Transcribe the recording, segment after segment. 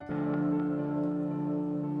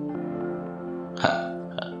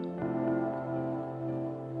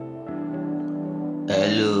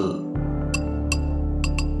Hello,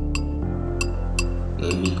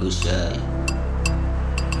 Amigo Shy.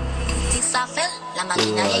 Isafel, la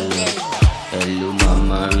máquina de Intel. Hello,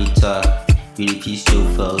 Mama Rita. Really kiss your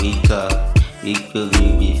favorita. Victor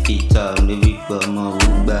baby fita. Never come on,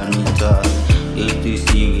 Ubanita. It is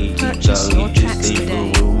serious, Purchase your tracks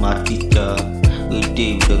today. for my teacher. We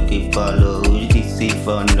did the kipalo. We did safe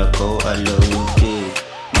on the go alone.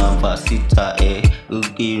 Mamacita,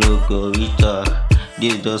 Ukiro Gorita.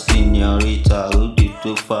 This the señorita, who did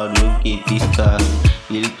to follow get pista.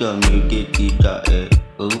 You come you get it,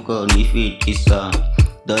 Uko ni fitisa.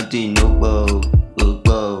 Dirty no bow,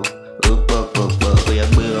 Uko, Oya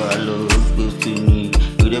Bero, hello, Uko to me.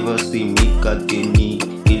 You never see me catini.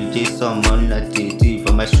 You take someone like Titi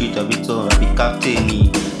from my street, I be told I be captain.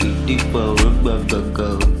 You dip for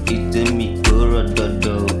go, it's a me go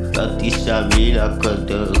dodo. That is a real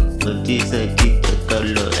codo, but this a kick a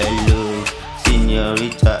color, hello.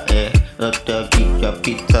 Señorita, Rota Kika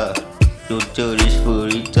Pita, Doctor is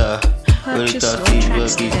Furita, Rota Silva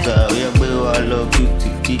Kita, we are Bewalo Beauty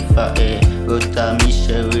Tifa, Rota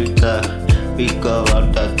Michelita, Pico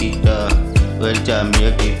Rota Tita, Rota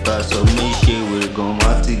Miakipa, so Michi will go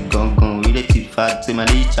Mati Gongon, we let it fat,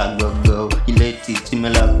 Timalicha go, he let it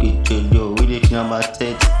Timala Picho, we let number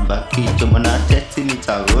 30, Bakito, Manate,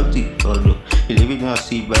 Timita, Roti Todo. Living on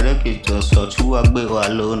see better get us so to a bit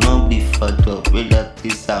alone, no be for the way that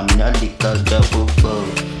is I'm not the double bow.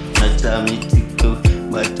 Matamitico,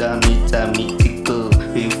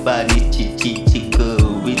 if I need chichico,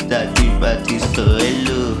 with that party so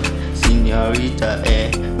hello, señorita,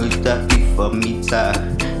 with that for meter,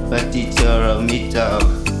 but it's your meter,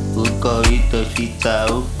 who call it a fita,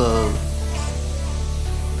 uko.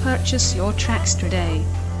 Purchase your tracks today.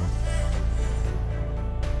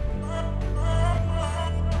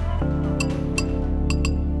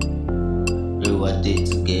 We were there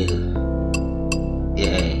together.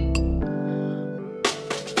 Yeah.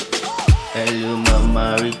 Hello,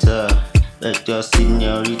 Mama Rita. Let your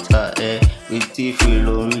señorita, with the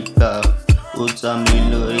Filorita. Uta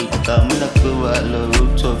Milorita, Mulakualo,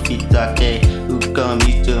 Ruto Fita, who come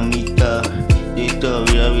to meet her. They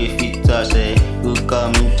told me we fit us, who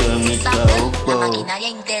come to meet her.